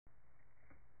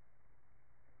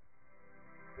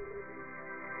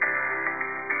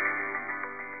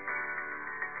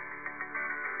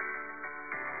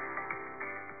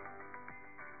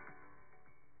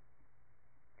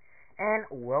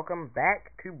welcome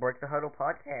back to Break the Huddle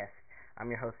podcast. I'm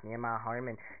your host, Nehemiah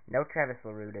Harmon. No Travis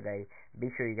LaRue today.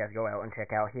 Be sure you guys go out and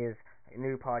check out his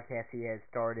new podcast he has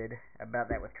started about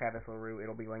that with Travis LaRue.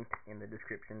 It'll be linked in the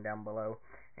description down below.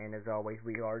 And as always,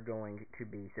 we are going to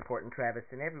be supporting Travis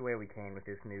in every way we can with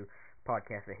this new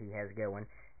podcast that he has going.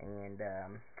 And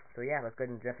so yeah, let's go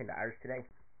ahead and jump into ours today.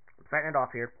 Starting it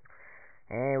off here.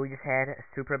 And we just had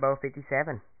Super Bowl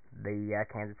 57. The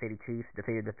Kansas City Chiefs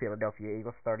defeated the Philadelphia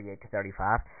Eagles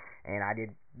 38-35, and I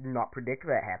did not predict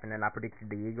that happened, and I predicted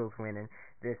the Eagles winning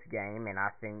this game, and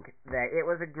I think that it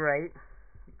was a great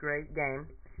game.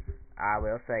 I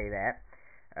will say that.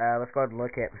 Let's go ahead and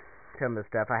look at some of the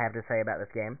stuff I have to say about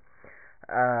this game.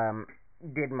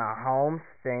 Does Mahomes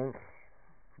think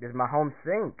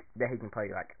that he can play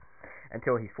like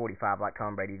until he's 45 like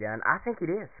Tom Brady done? I think it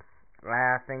is.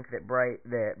 I think that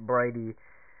Brady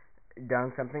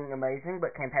done something amazing,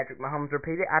 but can Patrick Mahomes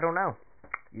repeat it? I don't know.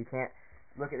 You can't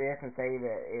look at this and say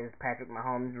that is Patrick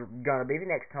Mahomes gonna be the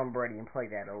next Tom Brady and play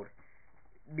that old?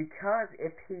 Because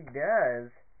if he does,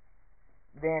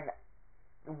 then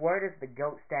where does the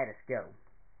GOAT status go?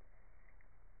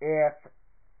 If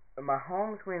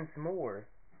Mahomes wins more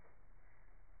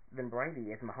than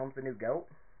Brady, is Mahomes the new GOAT?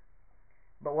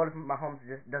 But what if Mahomes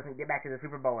just doesn't get back to the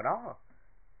Super Bowl at all?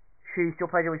 Should he still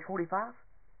play till he's 45?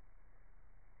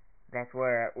 That's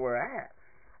where we're at.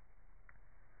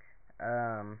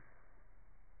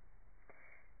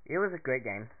 It was a great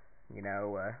game.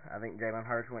 I think Jalen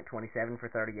Hurts went 27 for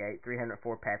 38,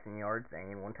 304 passing yards,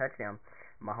 and 1 touchdown.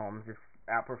 Mahomes just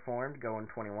outperformed, going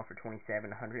 21 for 27,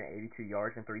 182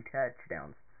 yards, and 3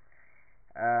 touchdowns.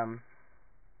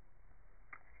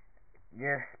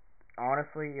 Just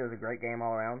honestly, it was a great game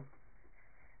all around,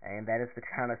 and that is the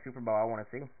kind of Super Bowl I want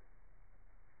to see.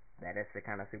 That is the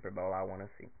kind of Super Bowl I want to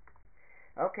see.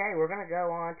 Okay, we're going to go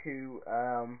on to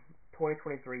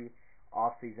 2023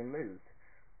 off-season moves.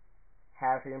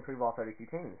 How to improve all 32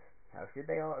 teams. How should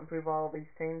they all improve all these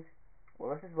teams? Well,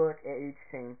 let's just look at each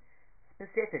team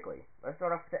specifically. Let's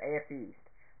start off with the AFC East.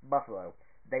 Buffalo.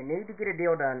 They need to get a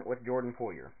deal done with Jordan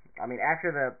Poyer. I mean,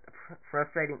 after the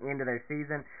frustrating end of their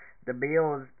season, the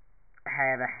Bills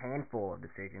have a handful of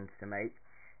decisions to make.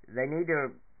 They need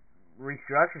to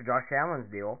restructure Josh Allen's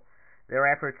deal. Their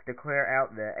efforts to clear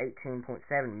out the $18.7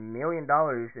 million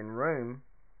in room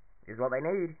is what they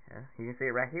need. You can see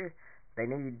it right here. They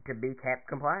need to be cap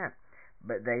compliant.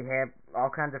 But they have all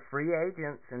kinds of free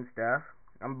agents and stuff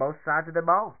on both sides of the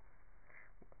ball.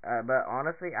 But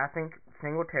honestly, I think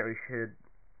Singletary should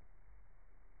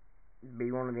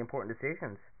be one of the important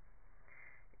decisions.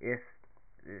 Is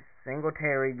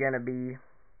Singletary going to be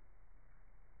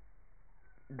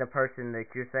the person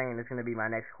that you're saying is going to be my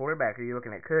next quarterback? Are you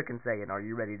looking at Cook and saying, are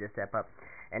you ready to step up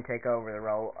and take over the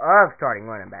role of starting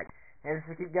running back? And just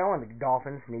to keep going, the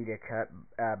Dolphins need to cut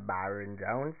Byron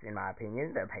Jones, in my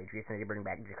opinion. The Patriots need to bring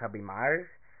back Jacoby Myers.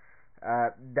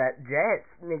 The Jets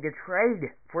need to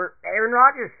trade for Aaron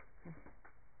Rodgers.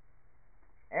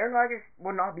 Aaron Rodgers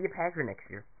will not be a Packer next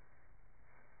year,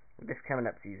 this coming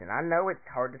up season. I know it's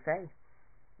hard to say,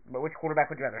 but which quarterback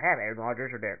would you rather have, Aaron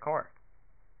Rodgers or Derek Carr?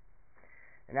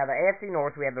 Now, the AFC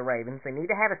North, we have the Ravens. They need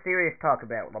to have a serious talk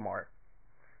about Lamar.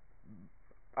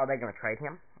 Are they going to trade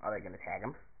him? Are they going to tag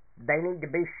him? They need to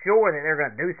be sure that they're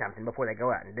going to do something before they go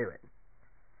out and do it.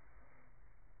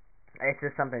 It's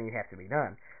just something that has to be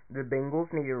done. The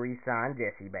Bengals need to re-sign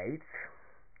Jesse Bates.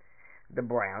 The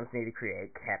Browns need to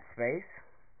create cap space.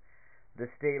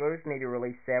 The Steelers need to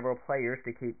release several players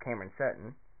to keep Cameron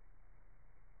Sutton.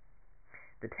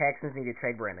 The Texans need to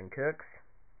trade Brandon Cooks.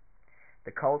 The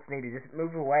Colts need to just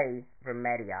move away from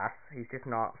Matty Ice. He's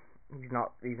not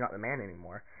the man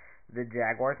anymore. The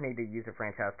Jaguars need to use a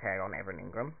franchise tag on Evan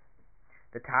Ingram.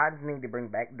 The Titans need to bring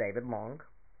back David Long.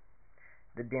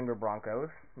 The Denver Broncos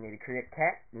need to create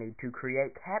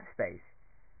cap space.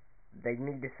 They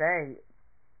need to say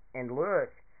and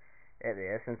look at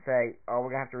this and say, oh,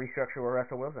 we're going to have to restructure with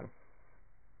Russell Wilson.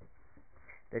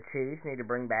 The Chiefs need to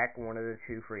bring back one of the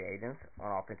 2 free agents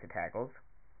on offensive tackles.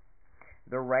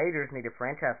 The Raiders need to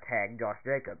franchise tag Josh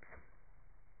Jacobs.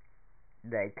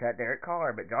 They cut Derek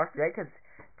Carr, but Josh Jacobs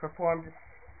performed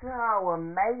so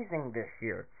amazing this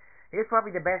year. He's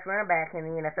probably the best running back in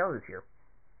the NFL this year.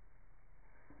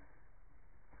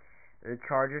 The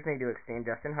Chargers need to extend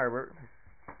Justin Herbert.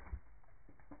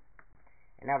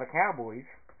 And now the Cowboys,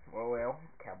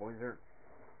 Cowboys are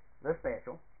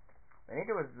special. They need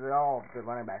to resolve the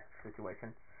running back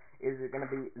situation. Is it going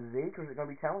to be Zeke or is it going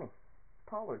to be Tony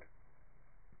Pollard?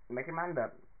 Make your mind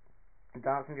up.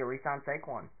 Johnson to re-sign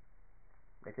Saquon.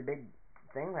 It's a big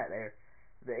thing right there.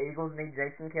 The Eagles need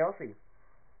Jason Kelsey.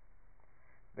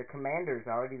 The Commanders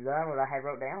already done what I had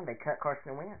wrote down. They cut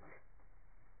Carson Wentz.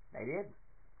 They did.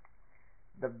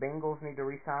 The Bengals need to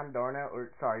re-sign Darnell,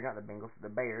 or sorry, not the Bengals. The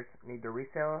Bears need to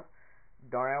resell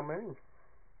Darnell Mooney.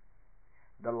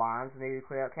 The Lions need to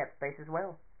clear out cap space as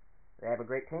well. They have a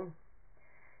great team.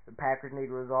 The Packers need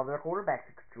to resolve their quarterback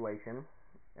situation,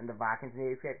 and the Vikings need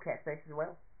to clear out cap space as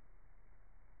well.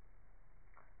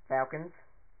 Falcons,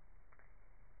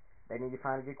 they need to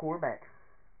find a good quarterback.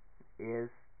 Is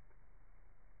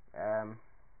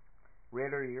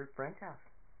Ritter your franchise?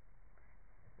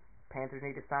 Panthers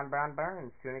need to sign Brian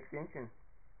Burns to an extension.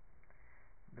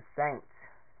 The Saints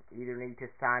either need to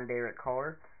sign Derek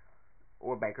Carr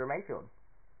or Baker Mayfield.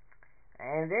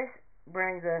 And this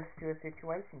brings us to a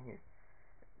situation here.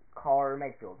 Carr or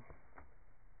Mayfield.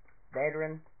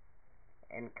 Veteran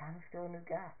and kind of still a new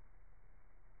guy.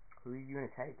 Who are you going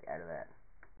to take out of that?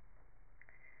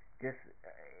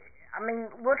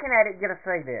 Looking at it, you got to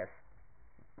say this.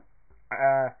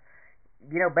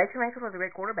 Baker Mayfield was a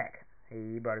great quarterback.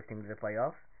 He brought his team to the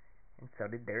playoffs, and so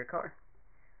did Derek Carr.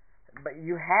 But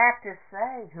you have to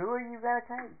say, who are you going to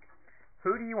take?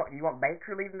 Who do you want? Do you want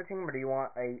Baker leading the team, or do you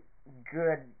want a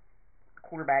good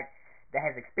quarterback that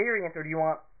has experience, or do you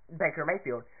want Baker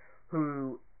Mayfield,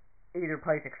 who either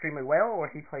plays extremely well or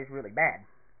he plays really bad?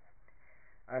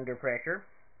 Under pressure,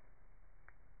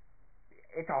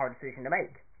 it's a hard decision to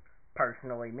make.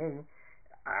 Personally,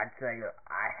 I'd say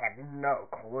I have no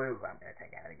clue who I'm going to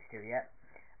take out of these two yet.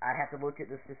 I'd have to look at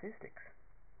the statistics.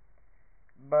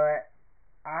 But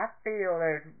I feel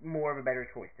there's more of a better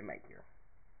choice to make here.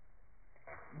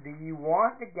 Do you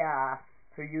want the guy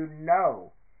who you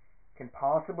know can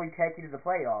possibly take you to the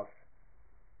playoffs,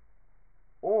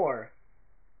 or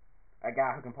a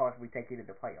guy who can possibly take you to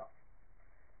the playoffs?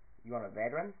 You want a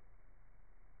veteran,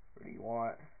 or do you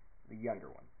want the younger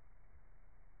one?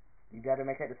 You got to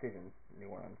make that decision, New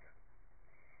Orleans.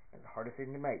 It's a hard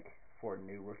decision to make for a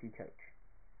new rookie coach.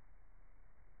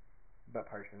 But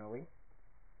personally,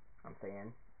 I'm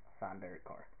saying sign Derek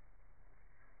Carr.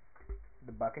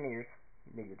 The Buccaneers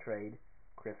need to trade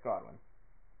Chris Godwin.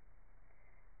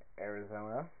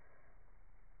 Arizona,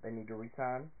 they need to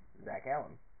re-sign Zach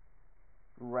Allen.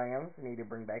 Rams need to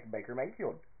bring back Baker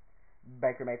Mayfield.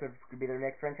 Baker Mayfield could be their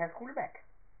next franchise quarterback.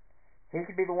 He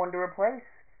could be the one to replace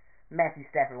Matthew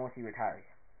Stafford once he retires.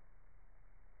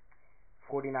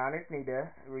 49ers need to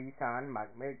re-sign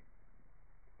Mike Mc.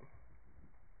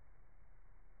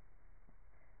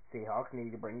 Seahawks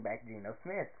need to bring back Geno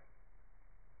Smith.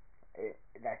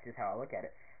 That's just how I look at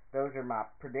it. Those are my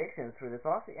predictions for this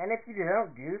offseason. And if you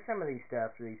don't do some of these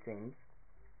stuff for these teams,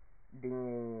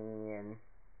 then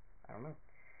I don't know.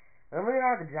 Then moving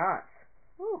on to the Giants.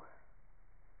 Whew.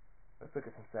 Let's look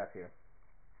at some stuff here.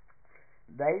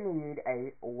 They need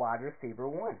a wide receiver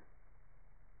one.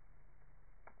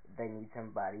 They need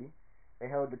somebody. They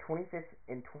held the 25th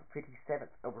and 57th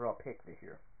overall pick this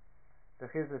year. So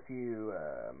here's a few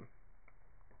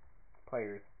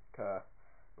players to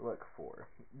look for.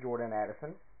 Jordan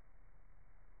Addison,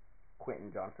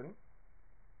 Quentin Johnson,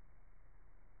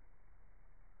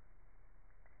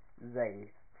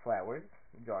 Zay Flowers,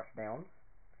 Josh Downs,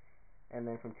 and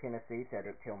then from Tennessee,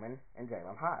 Cedric Tillman and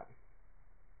Jalen Hyde.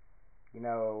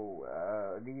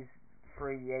 These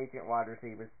free agent wide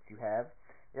receivers that you have,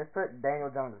 just put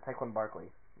Daniel Jones and Saquon Barkley,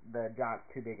 the Giants'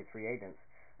 two biggest free agents,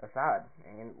 aside,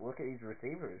 and look at these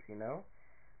receivers.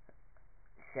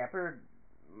 Shepard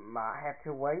might have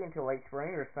to wait until late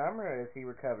spring or summer as he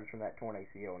recovers from that torn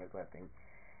ACL in his left knee.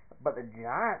 But the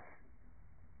Giants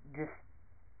just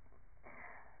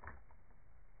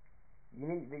you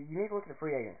need to look at the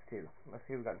free agents too. Let's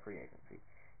see who got in free agency.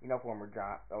 Former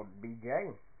Giant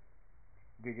BJ,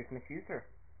 Juju Smith-Schuster,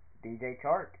 DJ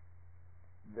Chark.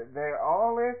 They're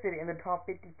all listed in the top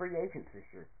 50 free agents this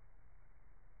year.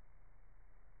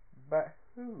 But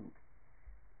who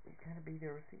is going to be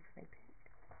their receiver they pick?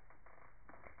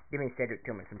 Give me Cedric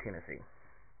Tillman from Tennessee.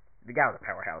 The guy was a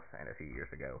powerhouse a few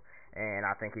years ago, and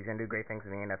I think he's going to do great things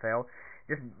in the NFL.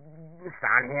 Just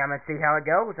sign him and see how it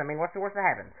goes. What's the worst that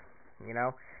happens?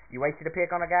 You wasted a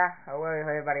pick on a guy. Oh, well,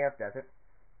 everybody else does it.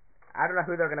 I don't know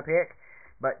who they're going to pick,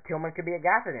 but Tillman could be a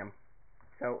guy for them.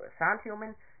 So sign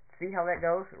Tillman, see how that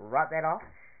goes, write that off,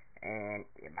 and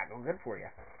it might go good for you.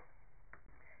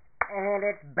 And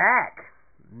it's back.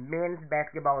 Men's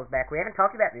basketball is back. We haven't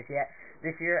talked about this yet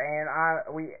this year, and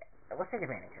let's take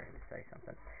advantage here to say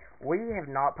something. We have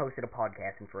not posted a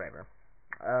podcast in forever.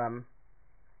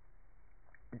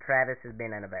 Travis has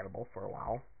been unavailable for a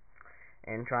while,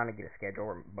 and trying to get a schedule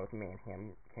where both me and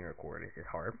him can record is just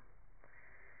hard.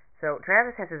 So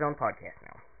Travis has his own podcast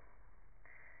now.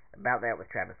 About that with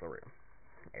Travis LaRue.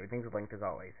 Everything's linked as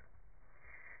always.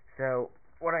 So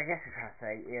what I guess you're trying to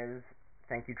say is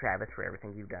thank you, Travis, for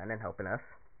everything you've done and helping us.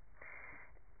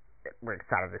 We're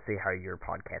excited to see how your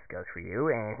podcast goes for you,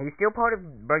 and he's still part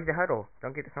of Break the Huddle.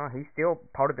 Don't get this wrong; he's still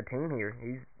part of the team here.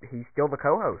 He's still the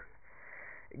co-host.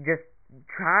 Just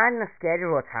trying to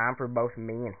schedule a time for both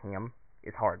me and him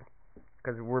is hard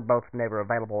because we're both never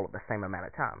available at the same amount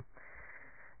of time.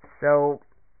 So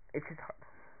it's just hard.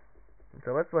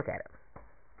 So let's look at it.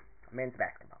 Men's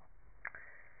basketball.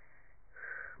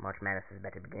 March Madness is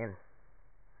about to begin.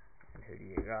 And who do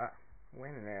you got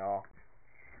winning it all?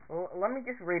 Well, let me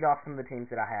just read off some of the teams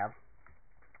that I have.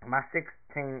 My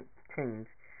 16 teams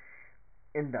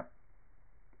in the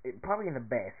probably in the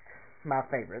best, my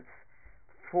favorites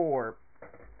for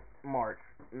March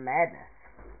Madness.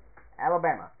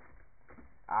 Alabama.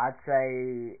 I'd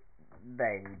say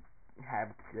they have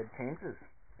good chances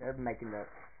of making the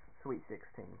Sweet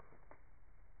 16.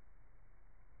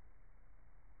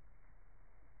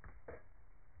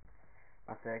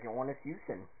 My second one is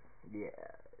Houston. Yeah,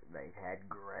 they've had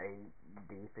great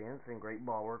defense and great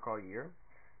ball work all year.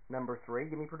 Number 3,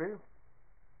 give me Purdue.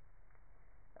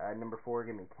 Number 4,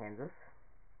 give me Kansas.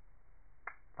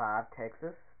 5,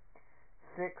 Texas.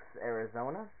 6,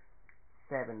 Arizona.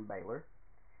 7, Baylor.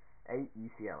 8,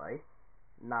 UCLA.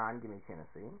 9, give me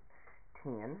Tennessee.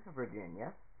 10,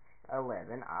 Virginia.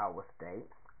 11, Iowa State.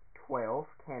 12,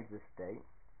 Kansas State.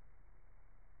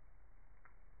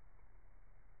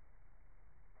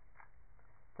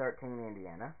 13,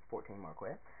 Indiana. 14,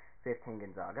 Marquette. 15,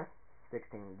 Gonzaga.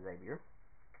 16, Xavier.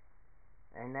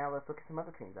 And now let's look at some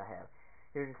other teams I have.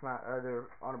 Here's just my other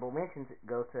honorable mentions. It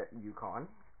goes to UConn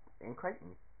and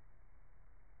Creighton.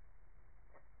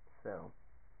 So,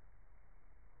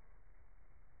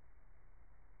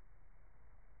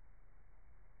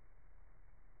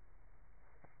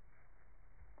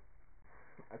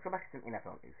 let's go back to some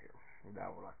NFL news here that I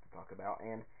would like to talk about.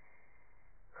 And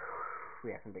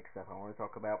we have some big stuff I want to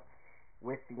talk about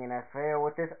with the NFL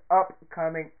with this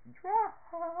upcoming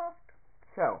draft.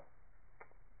 So,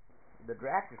 the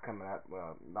draft is coming up.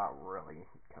 Well, not really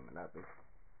coming up. It's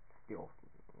still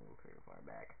pretty far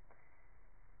back.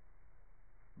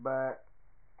 But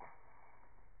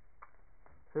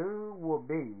who will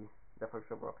be the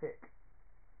first overall pick?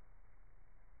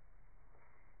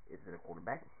 Is it a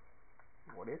quarterback?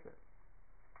 What is it?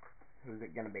 Who's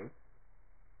it going to be?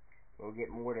 We'll get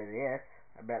more to this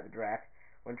about the draft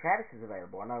when Travis is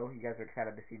available. I know you guys are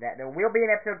excited to see that. There will be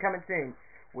an episode coming soon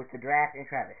with the draft and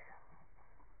Travis.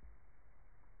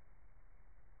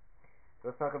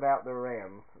 Let's talk about the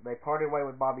Rams. They parted way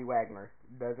with Bobby Wagner.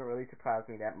 Doesn't really surprise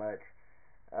me that much.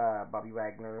 Bobby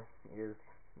Wagner is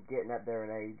getting up there in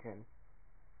age, and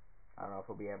I don't know if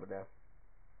he'll be able to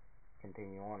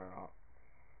continue on or not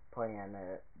playing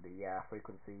the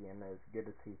frequency and as good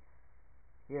as he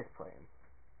is playing.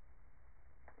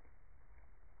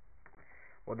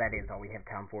 Well, that is all we have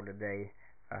time for today.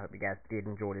 I hope you guys did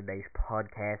enjoy today's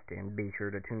podcast, and be sure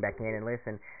to tune back in and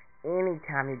listen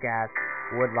anytime you guys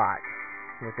would like.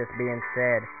 With this being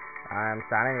said, I'm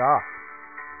signing off.